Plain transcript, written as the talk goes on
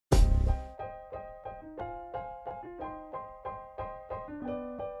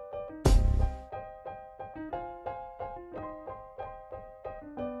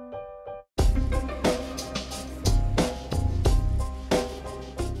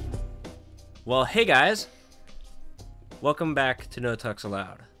Well, hey guys, welcome back to No Tucks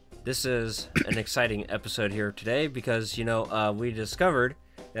Allowed. This is an exciting episode here today because, we discovered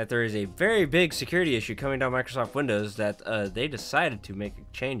that there is a very big security issue coming down Microsoft Windows that they decided to make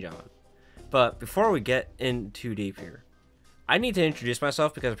a change on. But before we get in too deep here, I need to introduce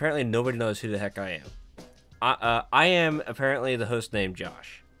myself because apparently nobody knows who the heck I am. I am apparently the host named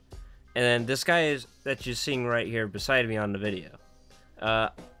Josh. And then this guy that you're seeing right here beside me on the video.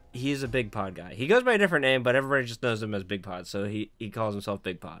 He's a Bigpod guy. He goes by a different name, but everybody just knows him as Bigpod, so he calls himself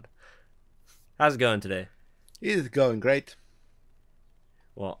Bigpod. How's it going today? It's going great.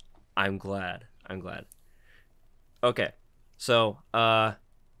 Well, I'm glad. Okay, so,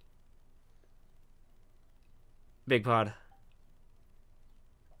 Bigpod.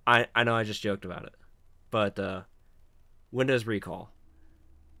 I know I just joked about it, but, Windows recall.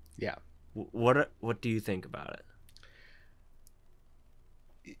 Yeah. What do you think about it?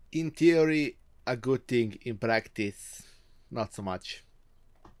 In theory, a good thing. In practice, not so much.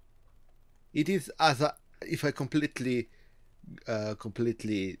 It is if I completely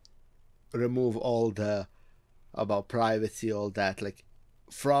remove all the about privacy, all that, like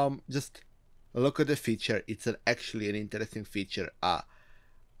from just look at the feature, it's actually an interesting feature, a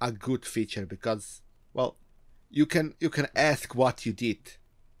good feature, because, well, you can ask what you did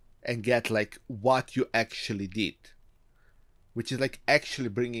and get like what you actually did, which is like actually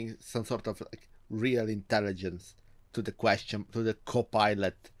bringing some sort of like real intelligence to the question, to the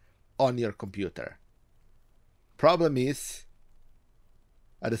copilot on your computer. Problem is,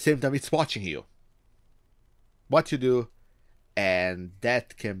 at the same time, it's watching you, what you do, and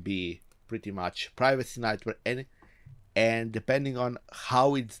that can be pretty much privacy nightmare, and depending on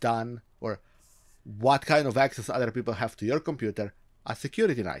how it's done or what kind of access other people have to your computer, a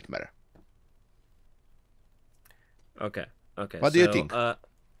security nightmare. Okay. What do you think?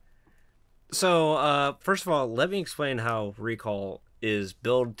 First of all, let me explain how recall is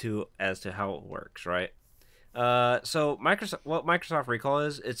billed as to how it works, right? What Microsoft Recall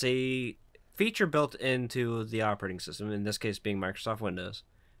is, it's a feature built into the operating system, in this case being Microsoft Windows,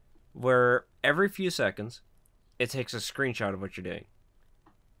 where every few seconds it takes a screenshot of what you're doing.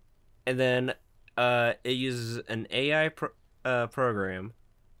 And then it uses an AI program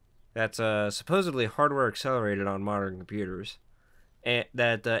that's supposedly hardware accelerated on modern computers, and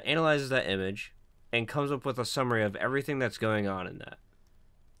that analyzes that image and comes up with a summary of everything that's going on in that.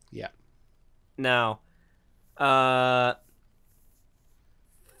 Yeah. Now, that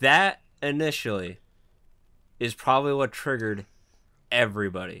initially is probably what triggered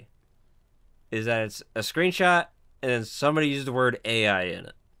everybody. Is that it's a screenshot and then somebody used the word AI in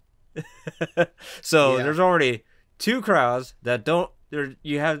it. So Yeah. there's already two crowds that don't.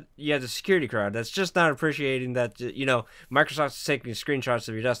 You have the security crowd that's just not appreciating that Microsoft's taking screenshots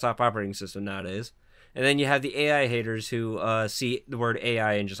of your desktop operating system nowadays, and then you have the AI haters who see the word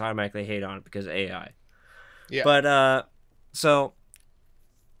AI and just automatically hate on it because AI. Yeah. But so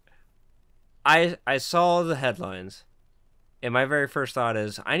I saw the headlines, and my very first thought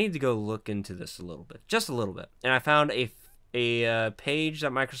is I need to go look into this a little bit, just a little bit, and I found a page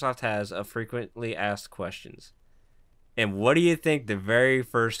that Microsoft has of frequently asked questions. And what do you think the very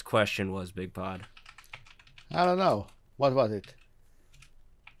first question was, Bigpod? I don't know. What was it?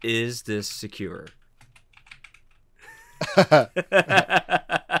 Is this secure?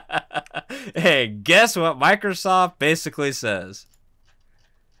 Hey, guess what Microsoft basically says?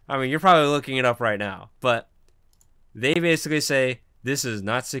 I mean, you're probably looking it up right now, but they basically say this is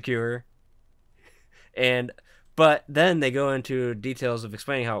not secure. But then they go into details of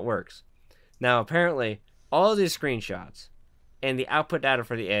explaining how it works. Now, apparently, all of these screenshots and the output data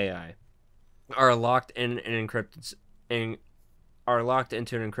for the AI are locked in an encrypted into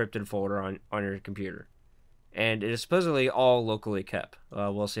an encrypted folder on your computer, and it is supposedly all locally kept.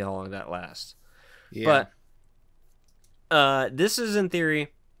 We'll see how long that lasts. Yeah. But this is in theory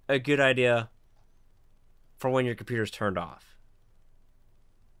a good idea for when your computer's turned off.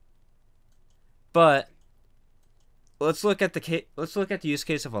 But let's look at the use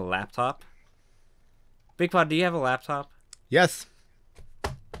case of a laptop. Bigpod, do you have a laptop? Yes.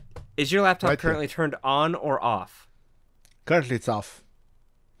 Is your laptop Right here. currently turned on or off? Currently it's off.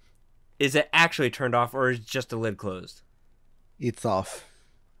 Is it actually turned off, or is just the lid closed? It's off.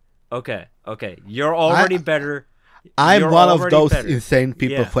 Okay. You're already better. I'm You're one of already those better. insane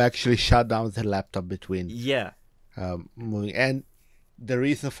people Yeah. who actually shut down their laptop between Yeah. moving. And the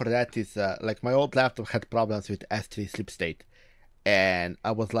reason for that is like my old laptop had problems with S3 sleep state, and I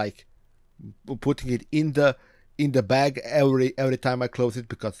was like putting it in the bag every time I close it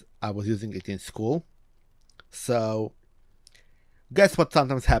because I was using it in school. So guess what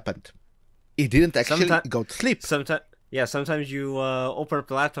sometimes happened? it didn't actually go to sleep. Sometimes you open up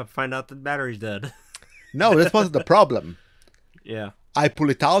the laptop and find out the battery's dead. No, that wasn't the problem. Yeah. I pull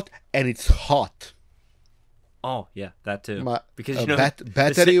it out and it's hot. Oh yeah, that too. My Because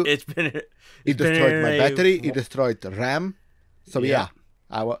battery. It destroyed my battery. It destroyed the RAM. So yeah,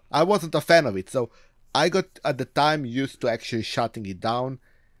 I wasn't a fan of it. So I got at the time used to actually shutting it down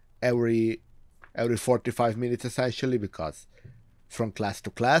every 45 minutes essentially, because from class to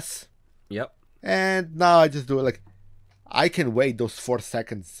class. Yep. And now I just do it like I can wait those 4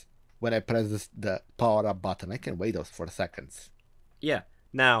 seconds when I press the power up button. I can wait those 4 seconds. Yeah.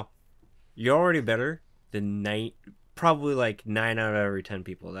 Now, you're already better than probably like 9 out of every 10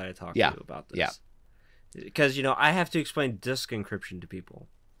 people that I talk to about this. Yeah. Because, I have to explain disk encryption to people.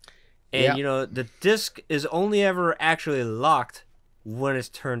 And, the disk is only ever actually locked when it's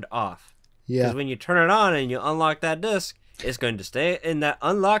turned off. Yeah. Because when you turn it on and you unlock that disk, it's going to stay in that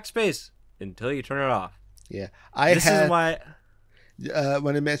unlocked space until you turn it off. Yeah. This is why...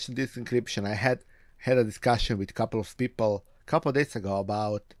 when I mentioned disk encryption, I had a discussion with a couple of people a couple of days ago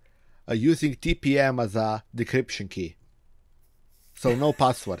about using TPM as a decryption key. So no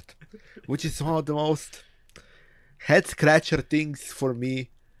password. Which is one of the most head-scratcher things for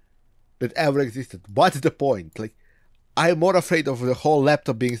me that ever existed. What's the point? Like, I'm more afraid of the whole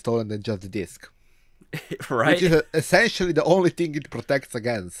laptop being stolen than just the disk. Right? Which is essentially the only thing it protects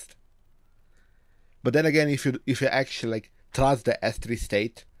against. But then again, if you actually like trust the S3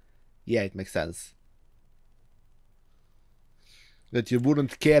 state, yeah, it makes sense. That you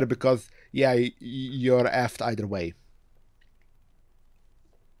wouldn't care because, yeah, you're effed either way.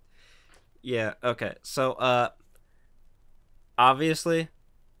 Yeah, okay. So, obviously,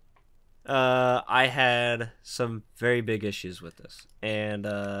 I had some very big issues with this. And,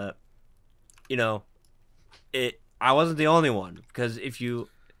 I wasn't the only one. Because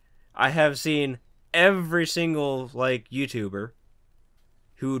I have seen every single, like, YouTuber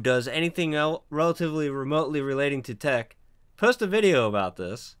who does anything relatively remotely relating to tech post a video about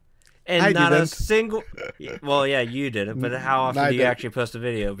this. And I not didn't. a single... Well, yeah, you didn't, but how often do you actually post a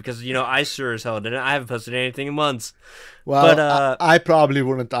video? Because, I sure as hell didn't. I haven't posted anything in months. Well, but, I probably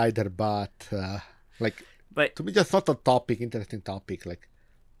wouldn't either, but, but to me, just not a topic, interesting topic. Like,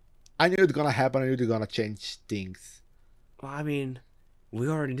 I knew it's gonna happen, I knew they're gonna change things. Well, I mean, we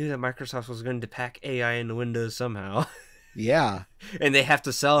already knew that Microsoft was going to pack AI into Windows somehow. Yeah. And they have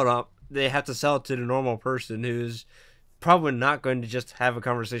to sell it up. They have to sell it to the normal person who's probably not going to just have a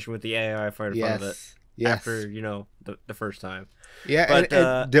conversation with the AI right in front of it after, the first time. Yeah, but,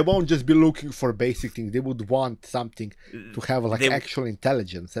 and they won't just be looking for basic things. They would want something to have like actual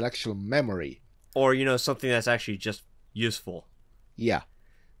intelligence and actual memory. Or, something that's actually just useful. Yeah.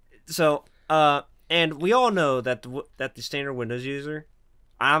 So, and we all know that the standard Windows user,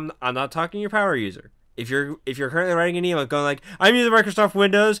 I'm not talking your power user. If you're currently writing an email going like, I'm using Microsoft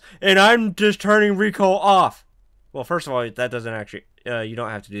Windows and I'm just turning recall off. Well, first of all, that doesn't actually, you don't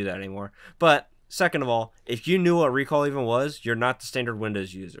have to do that anymore. But second of all, if you knew what recall even was, you're not the standard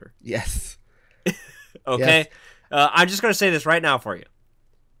Windows user. Yes. Okay? Yes. I'm just going to say this right now for you.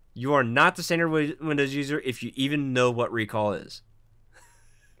 You are not the standard Windows user if you even know what recall is.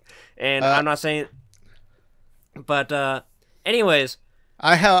 And I'm not saying... But, anyways...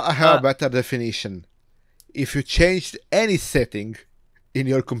 I have a better definition. If you changed any setting in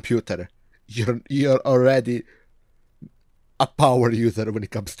your computer, you're already a power user when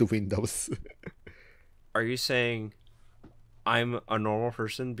it comes to Windows. Are you saying I'm a normal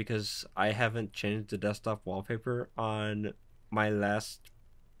person because I haven't changed the desktop wallpaper on my last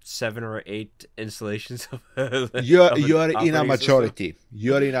 7 or 8 installations of you're in a majority. System?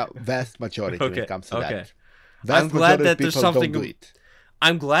 You're in a vast majority when it comes to that. Vast I'm glad that there's something. Don't do it.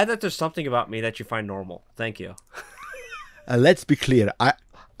 I'm glad that there's something about me that you find normal. Thank you. Let's be clear. I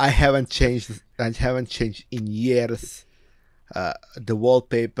haven't changed. I haven't changed in years. The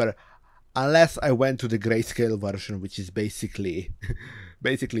wallpaper, unless I went to the grayscale version, which is basically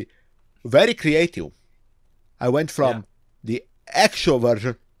very creative. I went from the actual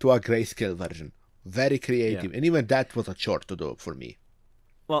version to a grayscale version. Very creative, and even that was a chore to do for me.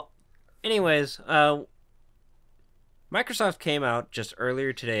 Well, anyways, Microsoft came out just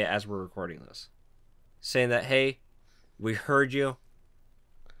earlier today as we're recording this, saying that, hey, we heard you.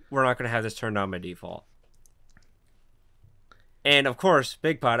 We're not going to have this turned on by default. And, of course,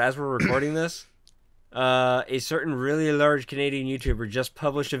 Bigpod, as we're recording this, a certain really large Canadian YouTuber just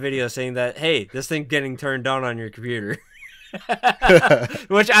published a video saying that, hey, this thing's getting turned on your computer.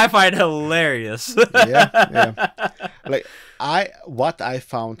 Which I find hilarious. Yeah. Like, what I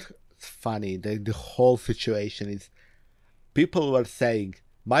found funny, the whole situation is, people were saying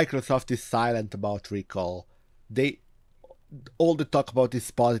Microsoft is silent about recall. They all they talk about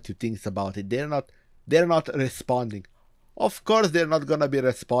is positive things about it. They're not responding. Of course, they're not gonna be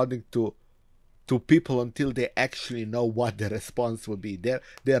responding to people until they actually know what the response will be.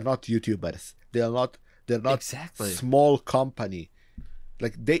 They're not YouTubers. They're not Exactly. small company.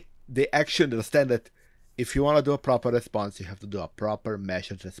 Like they actually understand that if you want to do a proper response, you have to do a proper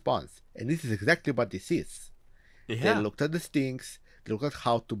measured response. And this is exactly what this is. They Yeah. looked at the things, they looked at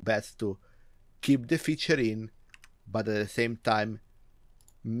how to best to keep the feature in, but at the same time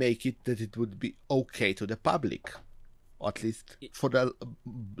make it that it would be okay to the public, or at least for the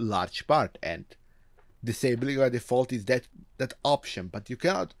large part. And disabling by default is that option, but you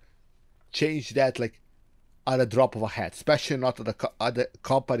cannot change that like at a drop of a hat, especially not at a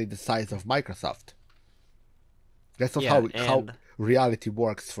company the size of Microsoft. That's not Yeah, how reality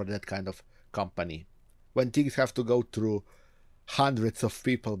works for that kind of company. When things have to go through hundreds of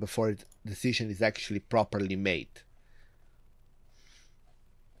people before a decision is actually properly made.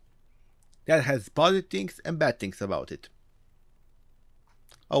 That has positive things and bad things about it.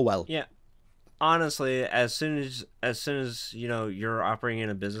 Oh well. Yeah. Honestly, as soon as you know you're operating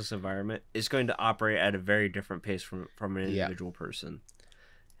in a business environment, it's going to operate at a very different pace from an individual person.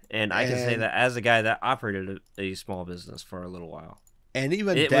 And I can say that as a guy that operated a small business for a little while. And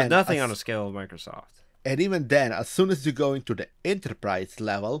even it then, was nothing on a scale of Microsoft. And even then, as soon as you go into the enterprise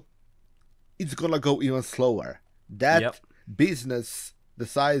level, it's gonna go even slower. That business, the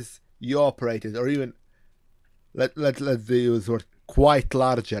size you operated, or even let's use word quite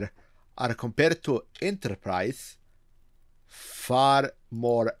larger, are compared to enterprise far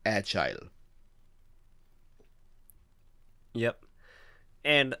more agile. Yep.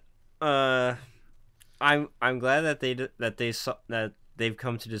 And I'm glad that they've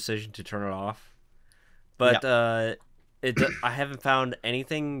come to decision to turn it off. But I haven't found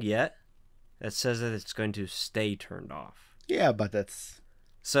anything yet that says that it's going to stay turned off. Yeah, but that's...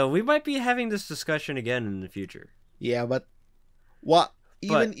 So we might be having this discussion again in the future. Yeah, but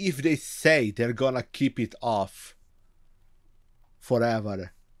even if they say they're gonna keep it off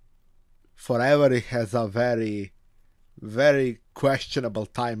forever, it has a very, very questionable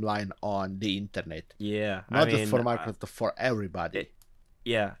timeline on the internet. Yeah. Not just for Microsoft, for everybody.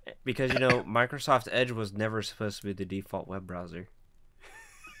 Yeah, because, Microsoft Edge was never supposed to be the default web browser.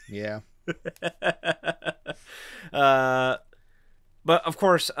 Yeah. But, of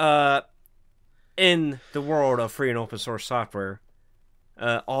course, in the world of free and open source software,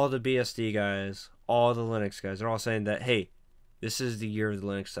 all the BSD guys, all the Linux guys, they're all saying that, hey, this is the year of the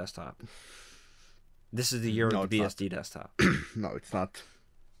Linux desktop. This is the year of the BSD desktop. No, it's not.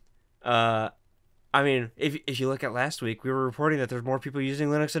 I mean, if you look at last week, we were reporting that there's more people using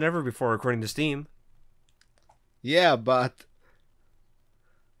Linux than ever before, according to Steam. Yeah, but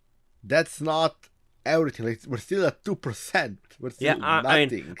that's not everything. Like, we're still at 2%. We're still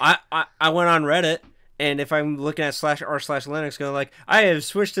nothing. I went on Reddit, and if I'm looking at /r/Linux, going like, I have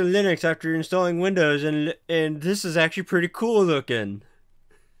switched to Linux after installing Windows, and this is actually pretty cool looking.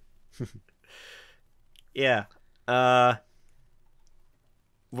 Yeah.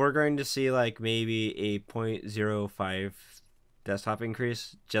 We're going to see like maybe a 0.05 desktop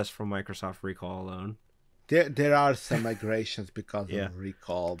increase just from Microsoft recall alone. There are some migrations because of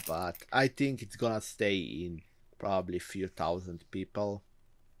recall, but I think it's gonna stay in probably a few thousand people.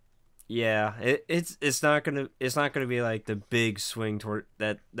 Yeah, it's not gonna be like the big swing toward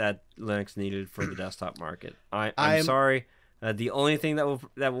that Linux needed for the desktop market. I'm sorry. The only thing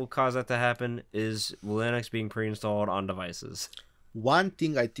that will cause that to happen is Linux being pre-installed on devices. One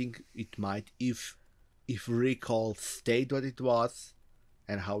thing I think it might, if recall stayed what it was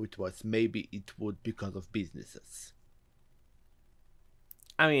and how it was, maybe it would because of businesses.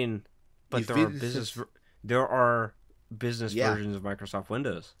 I mean, but there are business versions of Microsoft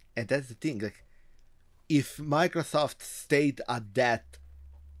Windows. And that's the thing, like, if Microsoft stayed at that,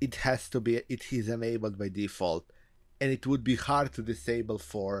 it is enabled by default, and it would be hard to disable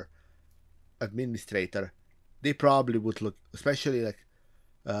for administrator. They probably would look, especially like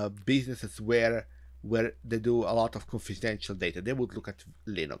businesses where they do a lot of confidential data, they would look at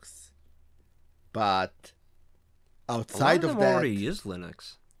Linux. But outside of that, already use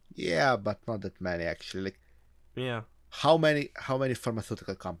Linux. Yeah, but not that many actually. Like, yeah. How many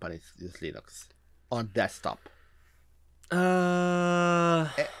pharmaceutical companies use Linux on desktop? And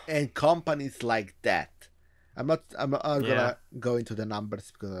companies like that. I'm not gonna go into the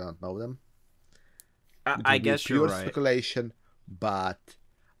numbers because I don't know them. I guess you're right. Speculation, but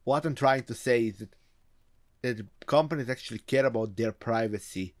what I'm trying to say is that companies actually care about their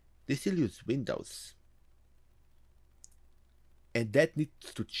privacy. They still use Windows. and that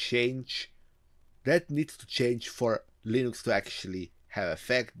needs to change. That needs to change for Linux to actually have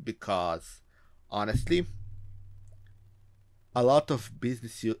effect, because honestly, a lot of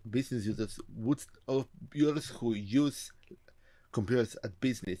business users would, of users who use computers at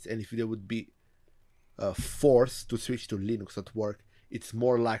business, and if they would be forced to switch to Linux at work, it's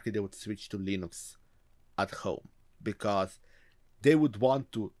more likely they would switch to Linux at home, because they would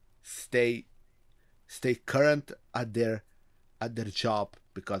want to stay current at their job,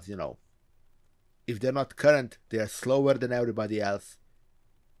 because if they're not current, they are slower than everybody else.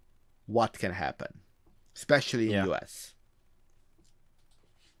 What can happen, especially in US?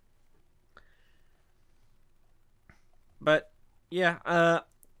 But yeah,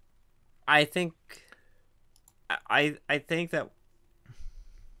 I think I think that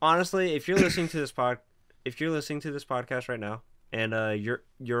honestly, if you're listening to this podcast right now, and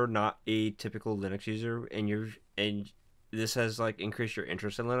you're not a typical Linux user, and this has like increased your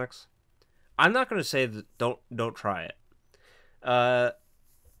interest in Linux, I'm not going to say that don't try it.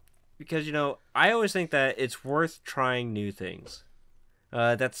 Because I always think that it's worth trying new things.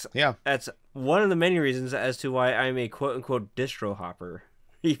 That's one of the many reasons as to why I'm a quote unquote distro hopper,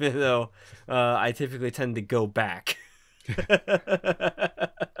 even though I typically tend to go back.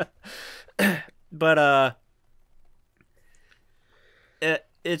 But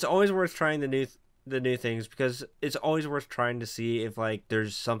it's always worth trying the new things, because it's always worth trying to see if like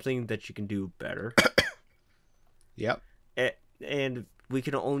there's something that you can do better. Yep. And we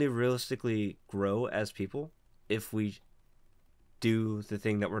can only realistically grow as people if we do the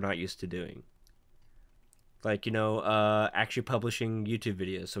thing that we're not used to doing. Like, actually publishing YouTube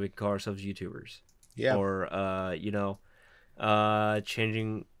videos so we can call ourselves YouTubers. Yeah. Or,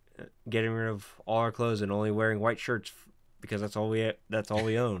 getting rid of all our clothes and only wearing white shirts because that's all we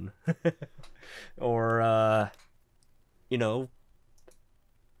own. Or,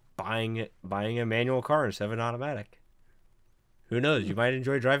 buying a manual car instead of an automatic. Who knows? You might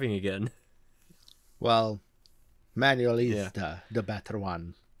enjoy driving again. Well, manual is the better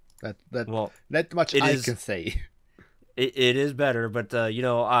one. That much can say. It is better, but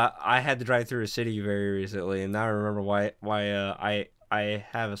I had to drive through a city very recently, and now I remember why I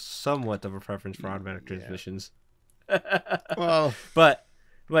have somewhat of a preference for automatic transmissions. Well, but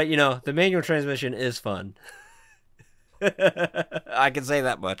the manual transmission is fun. I can say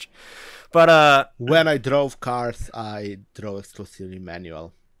that much. But when I drove cars, I drove exclusively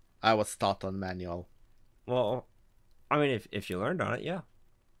manual. I was taught on manual. Well, I mean, if you learned on it, yeah.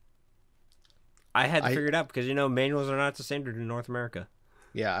 I had to figure it out because manuals are not the standard in North America.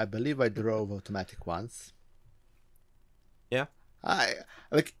 Yeah, I believe I drove automatic once. Yeah.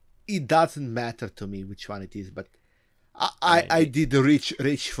 It doesn't matter to me which one it is, but I did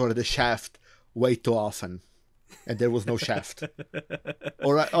reach for the shaft way too often, and there was no shaft,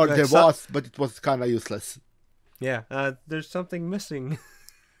 or there was, but it was kind of useless. Yeah, there's something missing.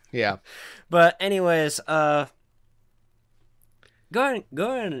 Yeah, but anyways, go ahead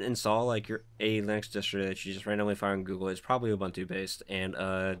and install like a Linux distro that you just randomly find on Google. It's probably Ubuntu based, and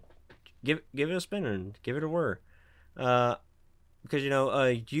give it a spin and give it a whir. Because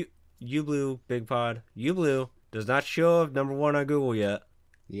Ublue Bigpod, Ublue does not show up #1 on Google yet.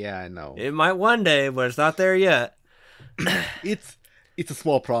 Yeah, I know. It might one day, but it's not there yet. It's a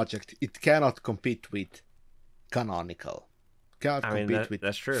small project. It cannot compete with Canonical.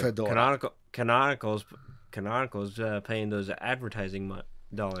 That's true. Fedora. Canonical's paying those advertising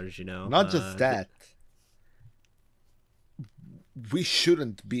dollars. Not just that. We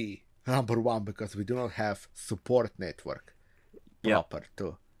shouldn't be #1 because we do not have support network proper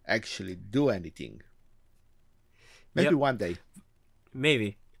to actually do anything. Maybe one day.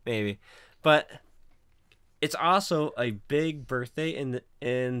 Maybe, but it's also a big birthday in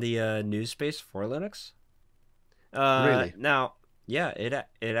the news space for Linux. Really? Now, yeah, it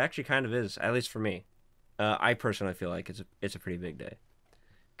actually kind of is, at least for me. I personally feel like it's a pretty big day,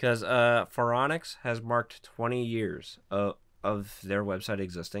 because Phoronix has marked 20 years of their website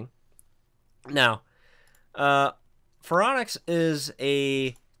existing. Now, Phoronix is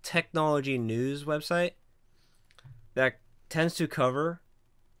a technology news website that tends to cover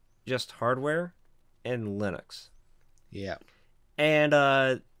just hardware and Linux. Yeah. And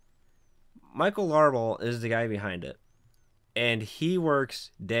Michael Larble is the guy behind it. And he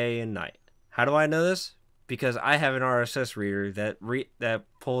works day and night. How do I know this? Because I have an RSS reader that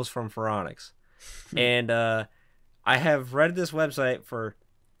pulls from Phoronix. And I have read this website for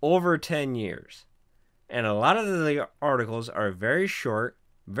over 10 years. And a lot of the articles are very short,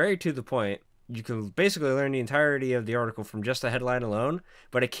 very to the point. You can basically learn the entirety of the article from just the headline alone,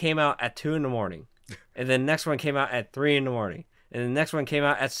 but it came out at 2 a.m. And then the next one came out at 3 a.m. and the next one came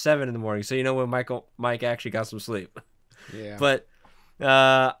out at 7 in the morning. So you know when Mike actually got some sleep. Yeah. But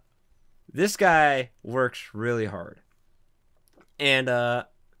this guy works really hard, and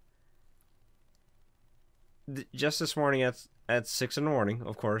just this morning at 6 in the morning,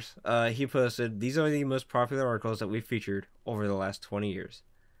 of course, he posted, "These are the most popular articles that we've featured over the last 20 years."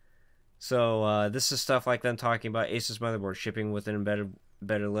 So this is stuff like them talking about Asus motherboard shipping with an embedded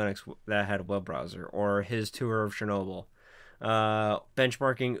Linux that had a web browser, or his tour of Chernobyl,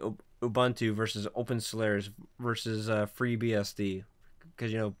 benchmarking Ubuntu versus OpenSolaris versus FreeBSD,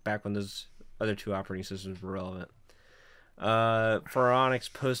 because back when those other two operating systems were relevant.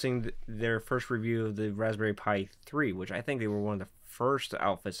 Phoronix posting their first review of the Raspberry Pi 3, which I think they were one of the first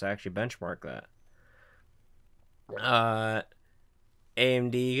outfits to actually benchmark that.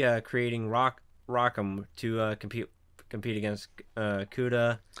 AMD creating Rockham to compete against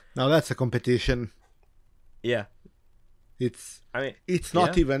CUDA. Now that's a competition. Yeah, it's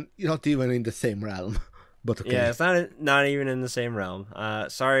not even in the same realm. But okay. Yeah, it's not even in the same realm.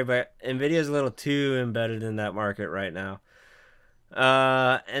 Sorry, but Nvidia's a little too embedded in that market right now.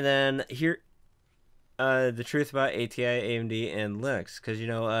 And then here, the truth about ATI, AMD, and Linux,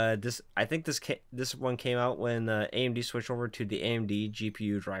 because I think this one came out when AMD switched over to the AMD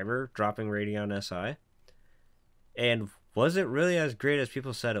GPU driver, dropping Radeon SI. And was it really as great as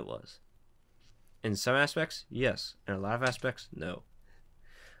people said it was? In some aspects, yes. In a lot of aspects, no.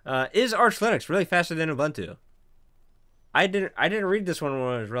 Is Arch Linux really faster than Ubuntu? I didn't read this one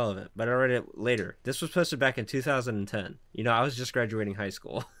when it was relevant, but I read it later. This was posted back in 2010. I was just graduating high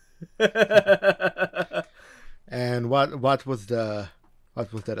school. And what was the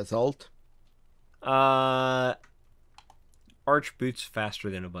result? Arch boots faster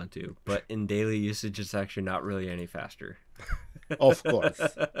than Ubuntu, but in daily usage, it's actually not really any faster. Of course.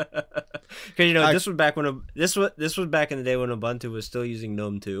 Because this was back when this was back in the day when Ubuntu was still using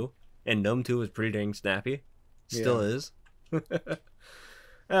GNOME 2, and GNOME 2 was pretty dang snappy. Still is.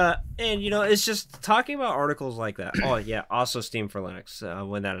 And it's just talking about articles like that. Oh yeah, also Steam for Linux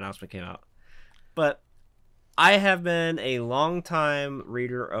when that announcement came out. But I have been a long time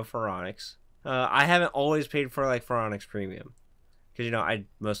reader of Phoronix. I haven't always paid for like Phoronix Premium, because I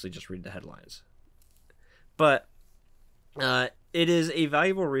mostly just read the headlines. But it is a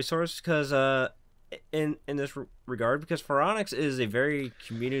valuable resource because in this regard, because Phoronix is a very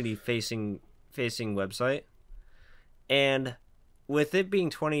community facing website, and with it being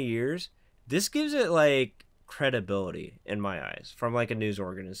 20 years, this gives it like credibility in my eyes from like a news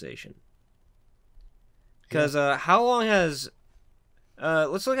organization. Because how long has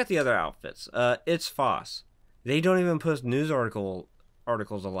let's look at the other outfits. It's FOSS. They don't even post news articles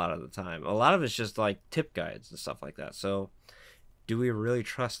a lot of the time. A lot of it's just like tip guides and stuff like that. So do we really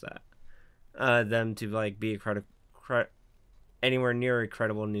trust that them to like be anywhere near a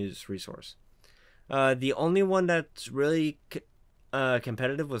credible news resource? The only one that's really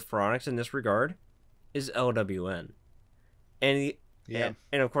competitive with Phoronix in this regard is LWN, and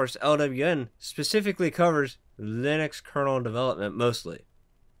of course LWN specifically covers Linux kernel development mostly.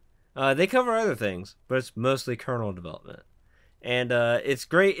 They cover other things, but it's mostly kernel development. And it's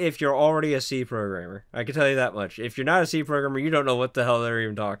great if you're already a C programmer. I can tell you that much. If you're not a C programmer, you don't know what the hell they're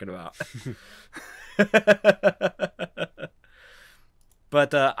even talking about.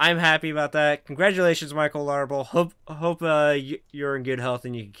 But I'm happy about that. Congratulations, Michael Larble. Hope you're in good health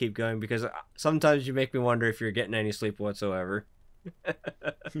and you can keep going, because sometimes you make me wonder if you're getting any sleep whatsoever.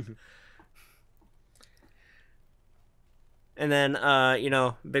 And then,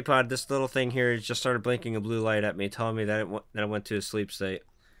 Bigpod, this little thing here just started blinking a blue light at me, telling me that I went to a sleep state.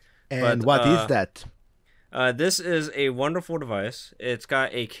 And what is that? This is a wonderful device. It's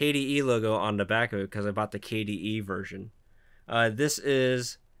got a KDE logo on the back of it because I bought the KDE version. This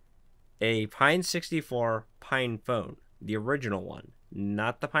is a Pine 64 Pine phone, the original one,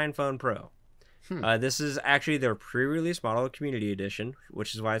 not the Pine Phone Pro. This is actually their pre-release model, Community Edition,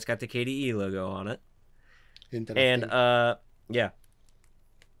 which is why it's got the KDE logo on it. And yeah,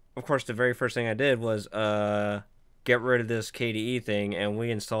 of course, the very first thing I did was get rid of this KDE thing, and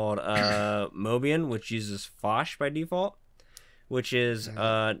we installed Mobian, which uses Phosh by default, which is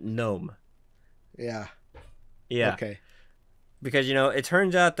GNOME. Yeah. Okay. Because it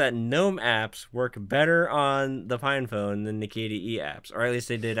turns out that GNOME apps work better on the Pine phone than the KDE apps, or at least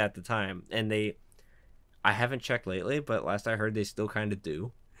they did at the time. And I haven't checked lately, but last I heard they still kind of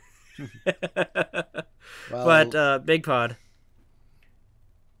do. But Bigpod,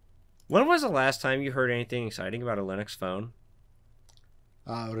 when was the last time you heard anything exciting about a Linux phone?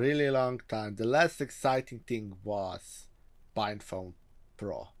 A really long time. The last exciting thing was Pine Phone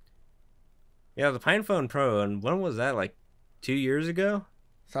Pro. Yeah, the Pine Phone Pro, and when was that? Like 2 years ago.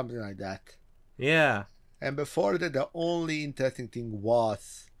 something like that. Yeah. And before that, the only interesting thing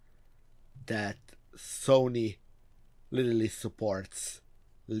was that Sony literally supports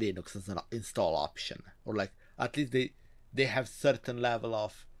Linux as an install option, or like at least they have certain level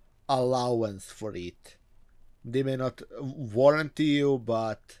of allowance for it. They may not warranty you,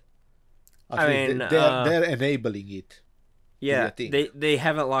 but at least they're enabling it. Yeah, they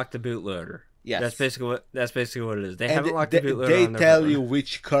haven't locked the bootloader. Yes, that's basically what it is. They haven't locked the bootloader. They on their tell phone. you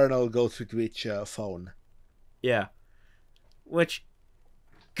which kernel goes with which phone. Yeah, which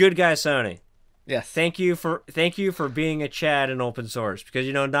good guy Sony. Yes. Thank you for being a Chad in open source, because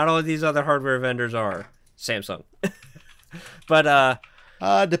not all of these other hardware vendors are Samsung. But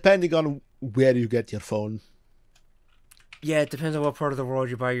depending on where you get your phone. Yeah, it depends on what part of the world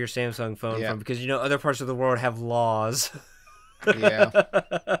you buy your Samsung phone from, because other parts of the world have laws. Yeah.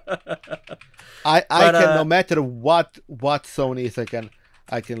 I can, no matter what Sony is,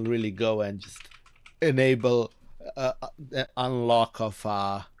 I can really go and just enable the unlock of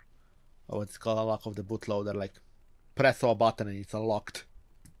what's called unlock of the bootloader. Like press a button and it's unlocked.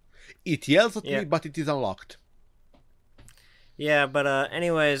 It yells at me, but it is unlocked. Yeah, but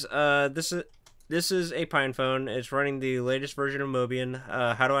anyways, this is a Pine phone. It's running the latest version of Mobian.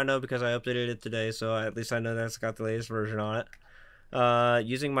 How do I know? Because I updated it today, so at least I know that's got the latest version on it.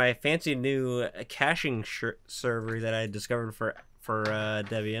 Using my fancy new caching server that I discovered for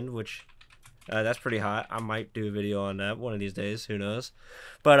Debian, which that's pretty hot. I might do a video on that one of these days. Who knows?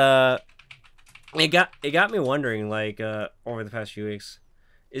 But it got me wondering, like, over the past few weeks,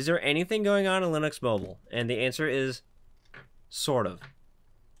 is there anything going on in Linux Mobile? And the answer is sort of.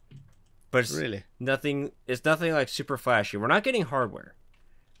 But it's really nothing. It's nothing like super flashy. We're not getting hardware.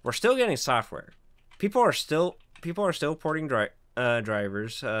 We're still getting software. People are still porting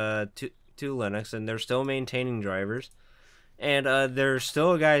drivers to Linux, and they're still maintaining drivers. And there's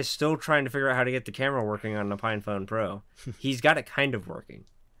still a guy still trying to figure out how to get the camera working on the PinePhone Pro. He's got it kind of working,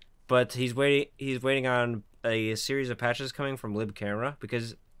 but he's waiting on a series of patches coming from libcamera,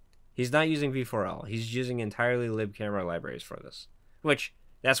 because he's not using V4L. He's using entirely libcamera libraries for this, which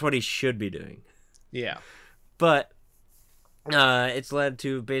that's what he should be doing. Yeah. But it's led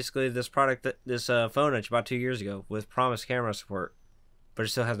to basically this product, this phone that you bought 2 years ago with promised camera support, but it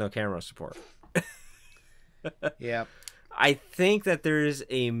still has no camera support. Yeah. I think that there is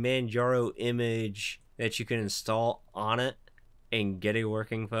a Manjaro image that you can install on it and get a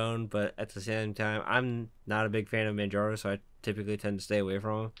working phone, but at the same time, I'm not a big fan of Manjaro, so I typically tend to stay away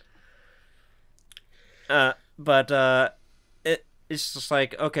from them. It's just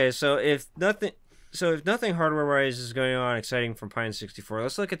like, okay, so if nothing hardware-wise is going on exciting from Pine 64,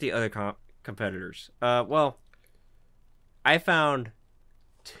 let's look at the other competitors. Well, I found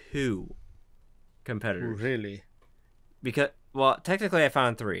 2 competitors. Really? Because, well, technically I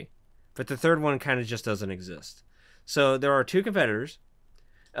found 3, but the third one kind of just doesn't exist. So there are 2 competitors.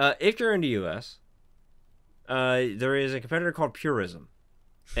 If you're in the US, there is a competitor called Purism.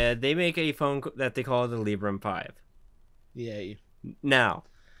 They make a phone that they call the Librem 5. Yay. Now,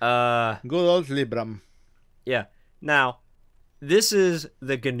 good old Librem. Yeah. Now, this is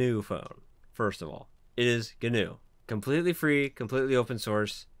the GNU phone, first of all. It is GNU. Completely free, completely open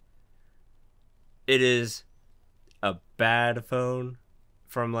source. It is a bad phone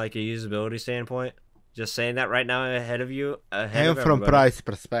from like a usability standpoint. Just saying that right now ahead of you. And from price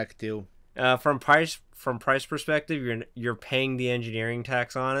perspective. From price perspective, you're paying the engineering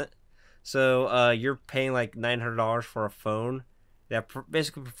tax on it. So you're paying like $900 for a phone that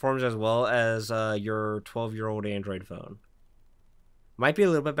basically performs as well as your 12-year-old Android phone. Might be a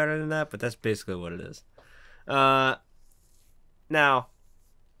little bit better than that, but that's basically what it is. Now,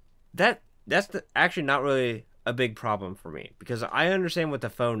 that's actually not really a big problem for me, because I understand what the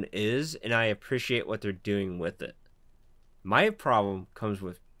phone is and I appreciate what they're doing with it. My problem comes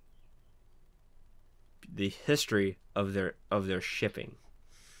with the history of their shipping,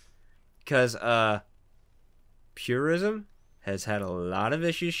 because Purism has had a lot of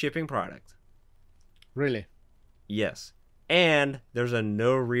issues shipping product. Really? Yes. And there's a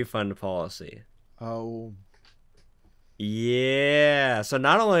no refund policy. Oh. Yeah. So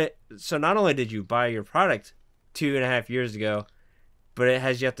not only did you buy your product 2.5 years ago, but it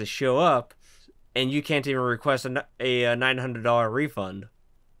has yet to show up, and you can't even request a $900 refund.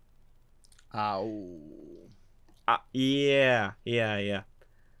 Ow. Yeah.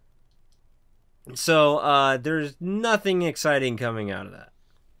 So there's nothing exciting coming out of that.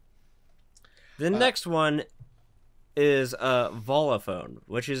 The next one is Volaphone,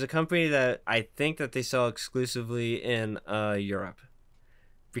 which is a company that I think that they sell exclusively in Europe.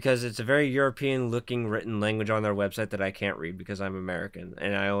 because it's a very European-looking written language on their website that I can't read because I'm American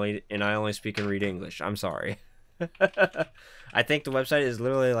and I only speak and read English. I'm sorry. I think the website is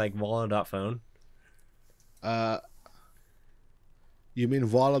literally like wallow.phone. You mean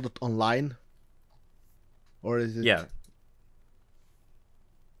Voila.online? Or is it? Yeah.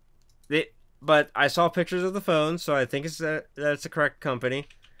 But I saw pictures of the phone, so I think that's the correct company.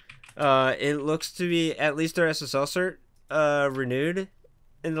 It looks to be at least their SSL cert renewed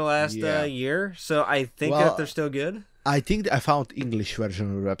in the last year, so I think that they're still good. I think I found English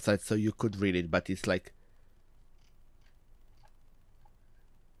version of the website, so you could read it, but it's like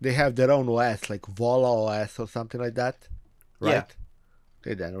they have their own OS, like Voila OS or something like that, right? Yeah.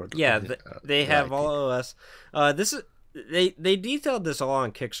 Okay, then. They have Voila OS. This is they detailed this all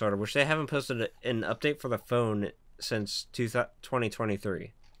on Kickstarter, which they haven't posted an update for the phone since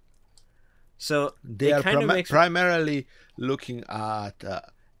 2023. So they are primarily looking at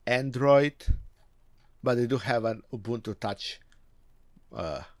Android, but they do have an Ubuntu Touch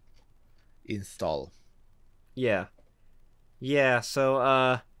install. Yeah.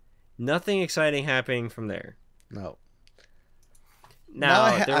 So nothing exciting happening from there. No. Now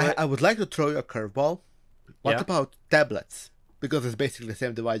I would like to throw you a curveball. What about tablets? Because it's basically the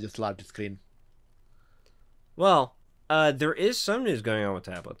same device, just larger screen. Well, there is some news going on with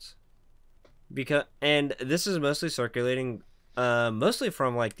tablets. And this is mostly circulating, mostly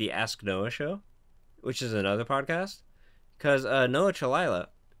from like the Ask Noah show, which is another podcast. Because Noah Chalaya,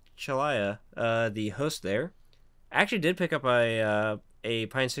 the host there, actually did pick up a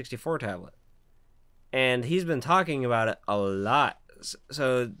Pine 64 tablet. And he's been talking about it a lot.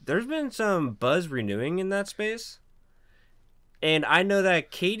 So there's been some buzz renewing in that space. And I know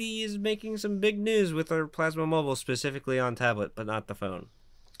that Katie is making some big news with her Plasma Mobile, specifically on tablet, but not the phone.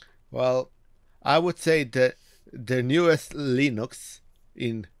 Well, I would say that the newest Linux,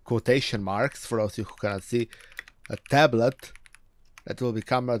 in quotation marks, for those who cannot see, a tablet that will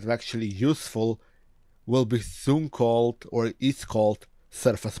become actually useful will be soon called, or is called,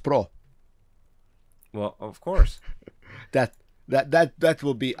 Surface Pro. Well, of course. That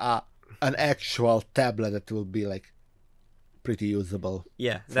will be an actual tablet that will be like pretty usable.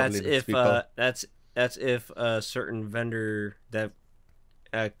 Yeah, that's if that's if a certain vendor that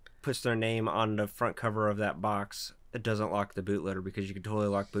puts their name on the front cover of that box, it doesn't lock the bootloader, because you can totally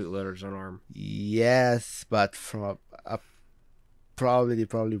lock bootloaders on ARM. Yes, but from they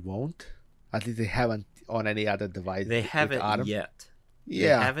probably won't. At least they haven't on any other device. They haven't yet.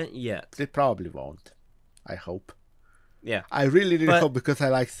 Yeah, they haven't yet. They probably won't. I hope. Yeah, I really hope, because I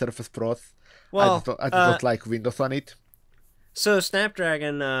like Surface Pros. Well, I don't like Windows on it. So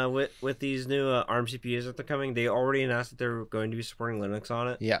Snapdragon, with these new ARM CPUs that they're coming, they already announced that they're going to be supporting Linux on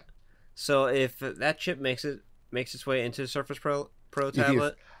it. Yeah. So if that chip makes its way into the Surface Pro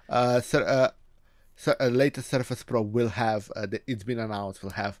tablet, latest Surface Pro will have. It's been announced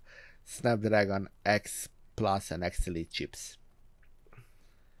will have Snapdragon X Plus and X Elite chips.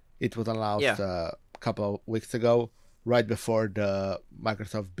 It was announced a couple of weeks ago, right before the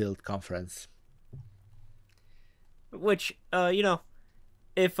Microsoft Build conference. Which,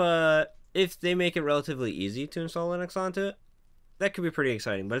 if they make it relatively easy to install Linux onto it, that could be pretty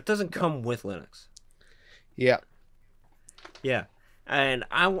exciting. But it doesn't come with Linux. Yeah. Yeah, and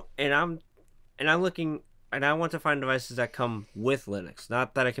I'm looking, and I want to find devices that come with Linux,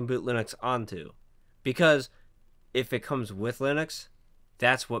 not that I can boot Linux onto, because if it comes with Linux,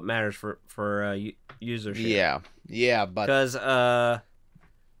 that's what matters for usership. Yeah, but because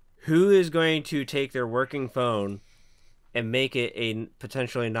who is going to take their working phone and make it a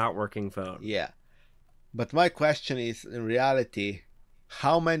potentially not working phone? Yeah, but my question is, in reality,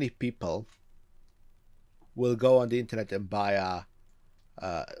 how many people will go on the internet and buy a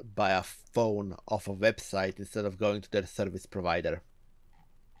phone off a website instead of going to their service provider?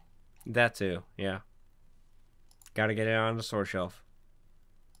 That too, yeah. Got to get it on the store shelf.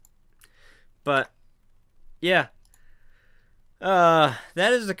 But yeah, that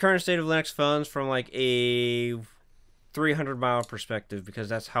is the current state of Linux phones from like a 300-mile perspective, because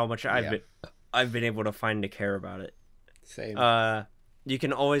that's how much I've been able to find to care about it. Same. You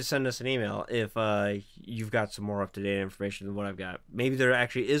can always send us an email if you've got some more up-to-date information than what I've got. Maybe there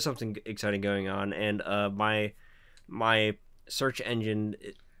actually is something exciting going on, and my search engine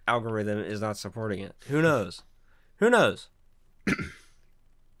algorithm is not supporting it. Who knows? Who knows?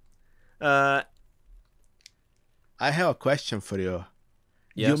 I have a question for you.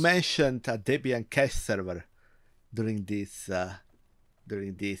 Yes? You mentioned a Debian cache server during this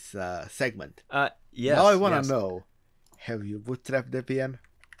segment. Yes. Now I want to know, have you bootstrapped Debian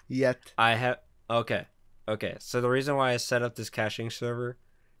yet? I have. Okay. So the reason why I set up this caching server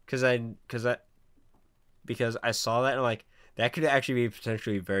because I saw that and I'm like, that could actually be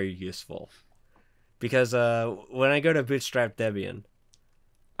potentially very useful. Because when I go to Bootstrap Debian,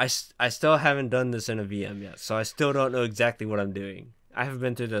 I still haven't done this in a VM yet, so I still don't know exactly what I'm doing. I haven't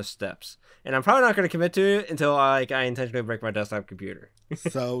been through those steps, and I'm probably not going to commit to it until I intentionally break my desktop computer.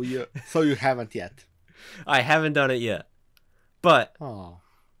 So you haven't yet. I haven't done it yet, but Oh.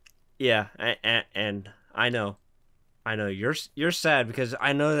 yeah, and I know you're sad because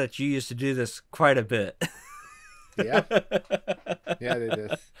I know that you used to do this quite a bit. Yeah. Yeah, it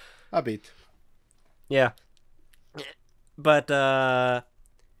is a bit. Yeah, but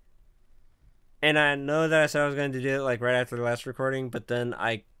and I know that I said I was going to do it like right after the last recording, but then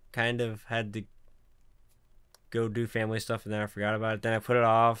I kind of had to go do family stuff, and then I forgot about it. Then I put it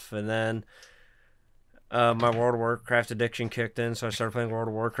off, and then my World of Warcraft addiction kicked in, so I started playing World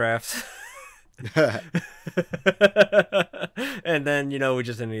of Warcraft. And then we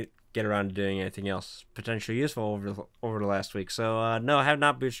just didn't get around to doing anything else potentially useful over the last week. So no, I have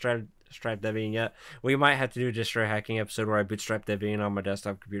not bootstrapped Debian yet. We might have to do a distro hacking episode where I bootstrap Debian on my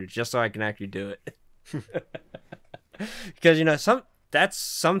desktop computer just so I can actually do it. Because that's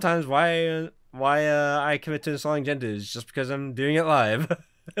sometimes why I commit to installing Gentoo is just because I'm doing it live.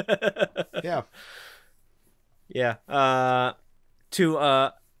 Yeah. Yeah.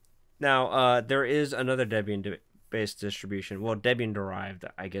 Now there is another Debian based distribution. Well, Debian derived,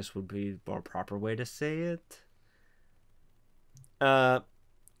 I guess, would be the more proper way to say it. Rhino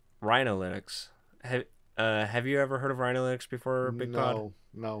Linux. Have you ever heard of Rhino Linux before, Bigpod?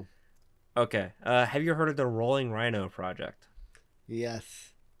 No. Okay. Have you heard of the Rolling Rhino project?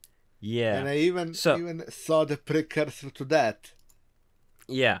 Yes. Yeah. And I even saw the precursor to that.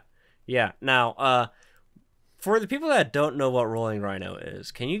 Yeah. Now, for the people that don't know what Rolling Rhino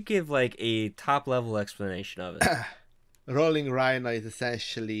is, can you give like a top level explanation of it? Rolling Rhino is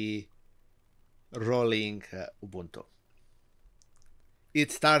essentially rolling Ubuntu.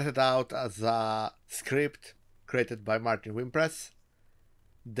 It started out as a script created by Martin Wimpress.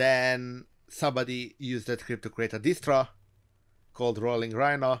 Then somebody used that script to create a distro called Rolling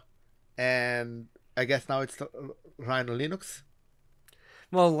Rhino, and I guess now it's Rhino Linux.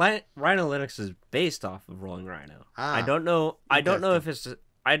 Well, Rhino Linux is based off of Rolling Rhino. I don't know if it's.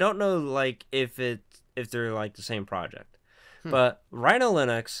 I don't know like if they're like the same project, but Rhino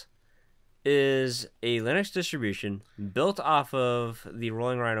Linux is a Linux distribution built off of the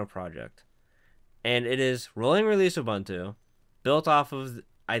Rolling Rhino project, and it is rolling release Ubuntu, built off of.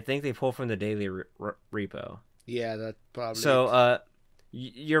 I think they pull from the daily repo. Yeah, that probably. So,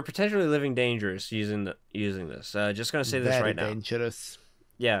 you're potentially living dangerous using this. Just gonna say this right now. Very dangerous.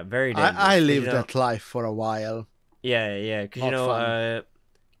 Yeah, very dangerous. I lived that life for a while. Yeah, because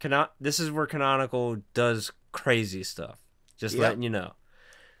this is where Canonical does crazy stuff. Just letting you know.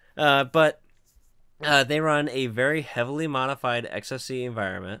 But they run a very heavily modified XFC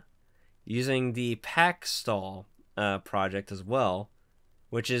environment using the Packstall project as well,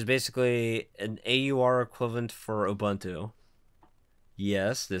 which is basically an AUR equivalent for Ubuntu.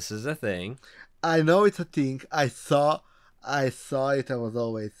 Yes, this is a thing. I know it's a thing. I saw it. I was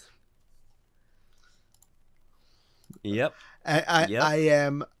always. Yep.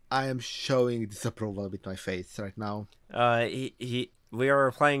 I am showing disapproval with my face right now. We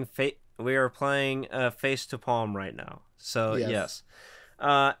are playing face to palm right now. So yes.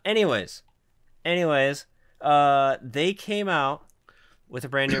 Anyways, they came out with a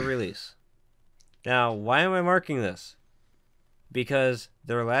brand new release. Now, why am I marking this? Because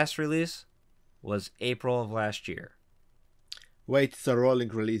their last release was April of last year. Wait, it's a rolling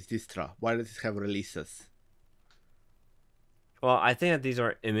release distro. Why does it have releases? Well, I think that these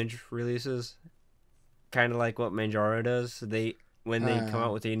are image releases, kind of like what Manjaro does. When they come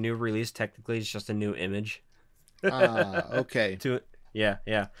out with a new release, technically it's just a new image. Okay.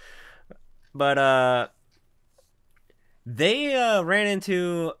 Yeah. But they ran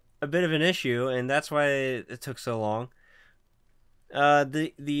into a bit of an issue, and that's why it took so long.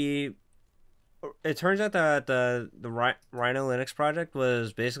 It turns out that the Rhino Linux project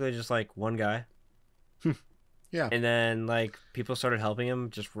was basically just like one guy. Yeah. And then like people started helping him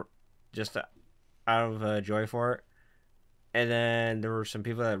just out of joy for it. And then there were some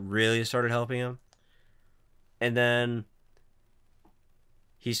people that really started helping him. And then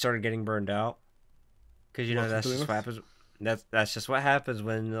he started getting burned out. Because that's just what happens. That's just what happens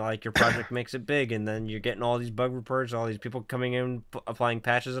when like your project makes it big, and then you're getting all these bug reports, all these people coming in applying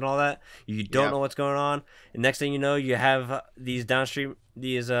patches and all that. You don't know what's going on, and next thing you know, you have these downstream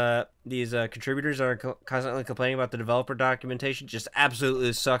contributors that are constantly complaining about the developer documentation just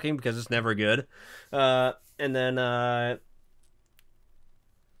absolutely sucking because it's never good, and then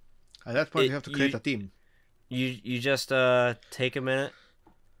At that point, you have to create a team. You just take a minute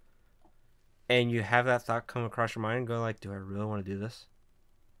and you have that thought come across your mind and go like, do I really want to do this?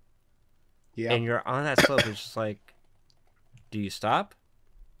 Yeah. And you're on that slope. It's just like, do you stop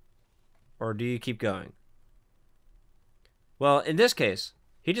or do you keep going? Well, in this case,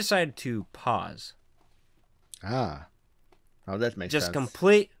 he decided to pause. Ah. Now that makes sense. Just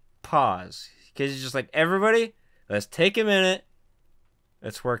complete pause. Because he's just like, everybody, let's take a minute.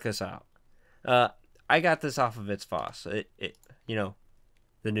 Let's work this out. I got this off of It's Foss. It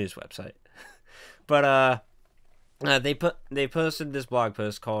the news website. But they posted this blog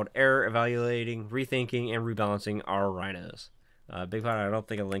post called "Error Evaluating, Rethinking, and Rebalancing Our Rhinos." Bigpod, I don't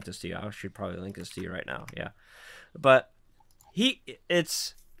think I linked this to you. I should probably link this to you right now. Yeah, but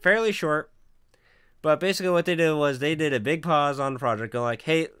it's fairly short. But basically, what they did was they did a big pause on the project, go like,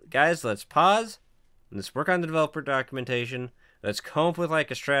 "Hey guys, let's pause. Let's work on the developer documentation. Let's come up with like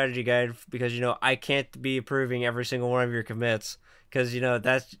a strategy guide because I can't be approving every single one of your commits because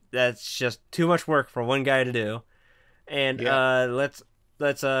that's just too much work for one guy to do. And let's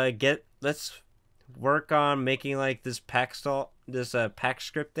work on making like this pack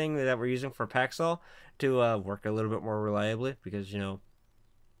script thing that we're using for Packstall to work a little bit more reliably because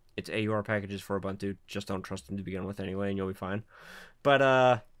it's AUR packages for Ubuntu. Just don't trust them to begin with anyway, and you'll be fine.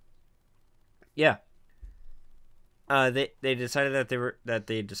 But yeah." They decided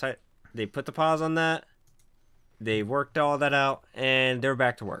they put the pause on that. They worked all that out, and they're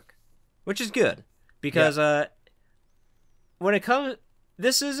back to work, which is good because when it comes,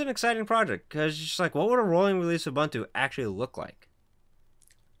 this is an exciting project because it's just like, what would a rolling release of Ubuntu actually look like?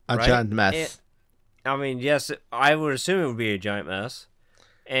 A giant mess. Yes, I would assume it would be a giant mess,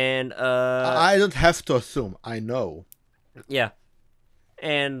 and I don't have to assume. I know. Yeah,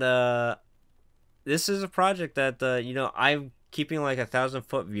 and this is a project that I'm keeping like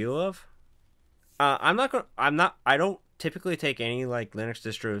 1,000-foot view of. I don't typically take any like Linux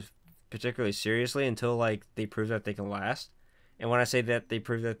distros particularly seriously until like they prove that they can last. And when I say that they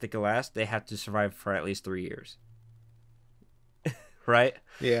prove that they can last, they have to survive for at least 3 years. Right?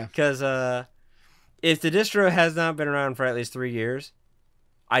 Yeah. Because if the distro has not been around for at least 3 years,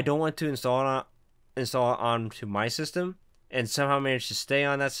 I don't want to install it onto my system and somehow manage to stay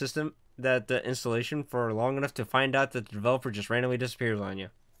on that system, the installation for long enough to find out that the developer just randomly disappears on you.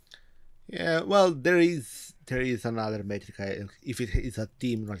 Yeah, well, there is another metric. If it is a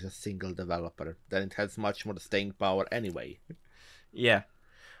team, not just a single developer, then it has much more staying power anyway. Yeah.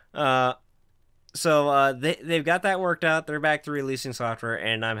 So they've got that worked out. They're back to releasing software,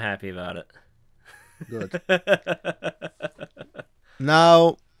 and I'm happy about it. Good.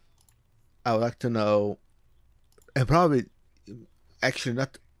 Now, I would like to know, and probably, actually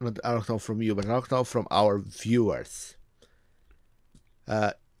not I don't know from you, but I don't know from our viewers.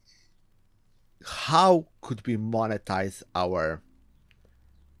 How could we monetize our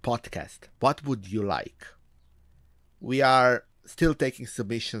podcast? What would you like? We are still taking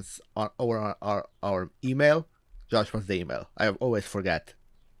submissions over our email. Josh, what's the email? I always forget.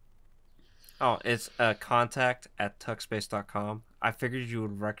 Oh, it's contact@tuckspace.com. I figured you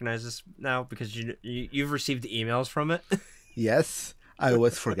would recognize this now because you've received emails from it. Yes, I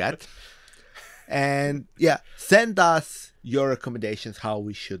always forget. And yeah, send us your recommendations how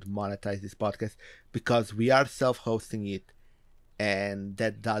we should monetize this podcast, because we are self-hosting it, and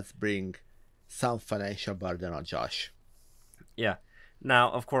that does bring some financial burden on Josh. Yeah.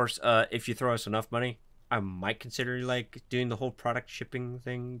 Now, of course, if you throw us enough money, I might consider like doing the whole product shipping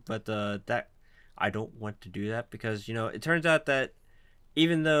thing, but that I don't want to do that because it turns out that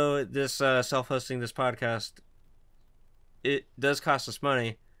even though this self-hosting this podcast, it does cost us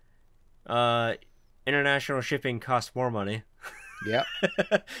money. International shipping costs more money. Yeah.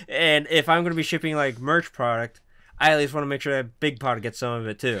 And if I'm going to be shipping like merch product, I at least want to make sure that Bigpod gets some of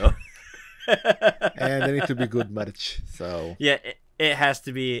it too. And they need to be good merch. So yeah, it has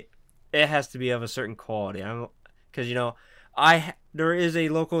to be of a certain quality. Because there is a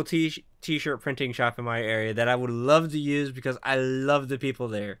local t-shirt printing shop in my area that I would love to use because I love the people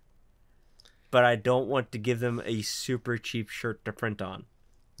there. But I don't want to give them a super cheap shirt to print on.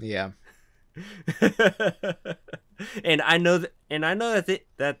 Yeah. And I know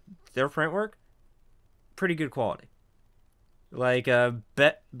that their print work pretty good quality. Like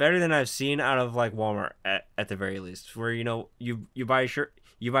better than I've seen out of like Walmart at the very least. Where you buy a shirt,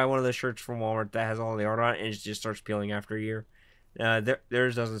 you buy one of those shirts from Walmart that has all the art on it and it just starts peeling after a year.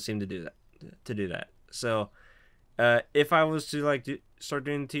 Theirs doesn't seem to do that. So if I was to start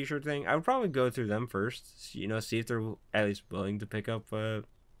doing the t-shirt thing, I would probably go through them first. See if they're at least willing to pick up a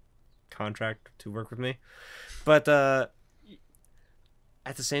contract to work with me. But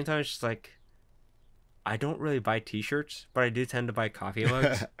at the same time, it's just like, I don't really buy T-shirts, but I do tend to buy coffee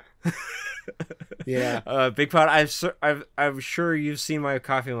mugs. Yeah. Bigpod, I'm sure you've seen my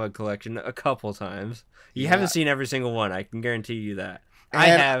coffee mug collection a couple times. You haven't seen every single one. I can guarantee you that. And I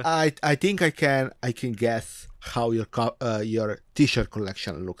have. I think I can guess how your T-shirt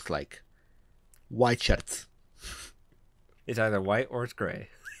collection looks like. White shirts. It's either white or it's gray.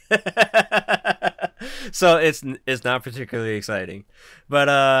 So it's not particularly exciting,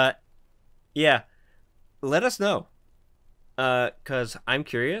 but yeah, let us know, cause I'm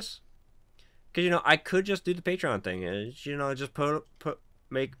curious. Cause I could just do the Patreon thing, and just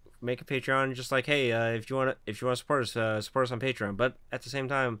make a Patreon, just like, hey, if you want to support us on Patreon. But at the same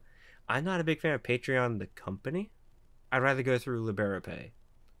time, I'm not a big fan of Patreon the company. I'd rather go through LiberaPay.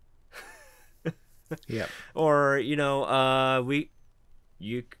 Yeah. Or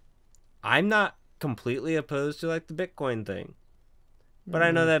I'm not completely opposed to like the Bitcoin thing, but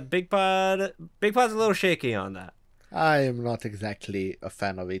I know that Bigpod's a little shaky on that. I am not exactly a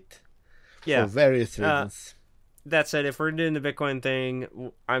fan of it. Yeah, for various reasons. That said, if we're doing the Bitcoin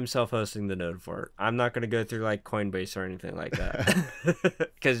thing, I'm self-hosting the node for it. I'm not going to go through like Coinbase or anything like that,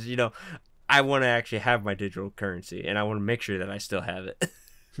 because I want to actually have my digital currency, and I want to make sure that I still have it.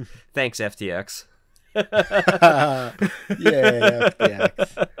 Thanks, FTX. Yeah,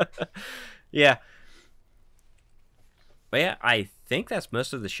 FTX. Yeah. But yeah, I think that's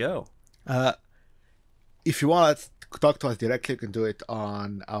most of the show. If you want to talk to us directly, you can do it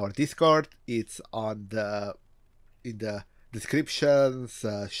on our Discord. It's in the descriptions,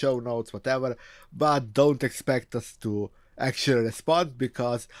 show notes, whatever. But don't expect us to actually respond,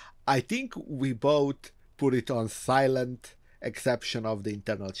 because I think we both put it on silent, exception of the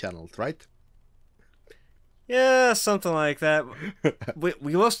internal channels, right? Yeah, something like that. we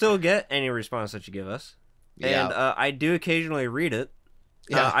will still get any response that you give us. Yeah. And I do occasionally read it.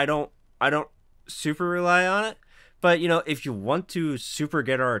 Yeah. I don't super rely on it. But, if you want to super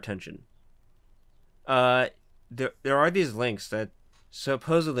get our attention, there are these links that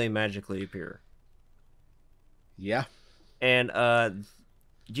supposedly magically appear. Yeah. And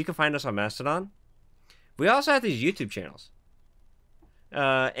you can find us on Mastodon. We also have these YouTube channels.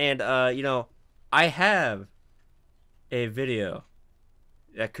 I have a video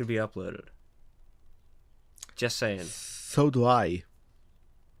that could be uploaded. Just saying. So do I.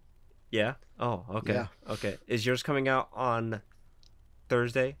 Yeah? Oh, okay. Yeah. Okay. Is yours coming out on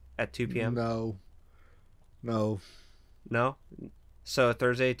Thursday at 2 p.m.? No. No? So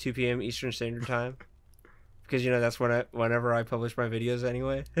Thursday, 2 p.m. Eastern Standard Time? Because, that's whenever I publish my videos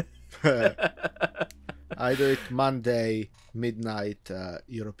anyway. I do it Monday, midnight,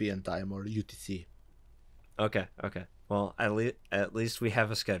 European time, or UTC. Okay. Well, at least we have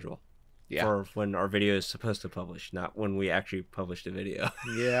a schedule. Yeah. For when our video is supposed to publish, not when we actually publish the video.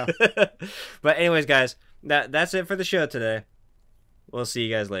 Yeah. But anyways, guys, that's it for the show today. We'll see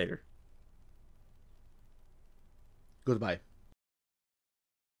you guys later. Goodbye.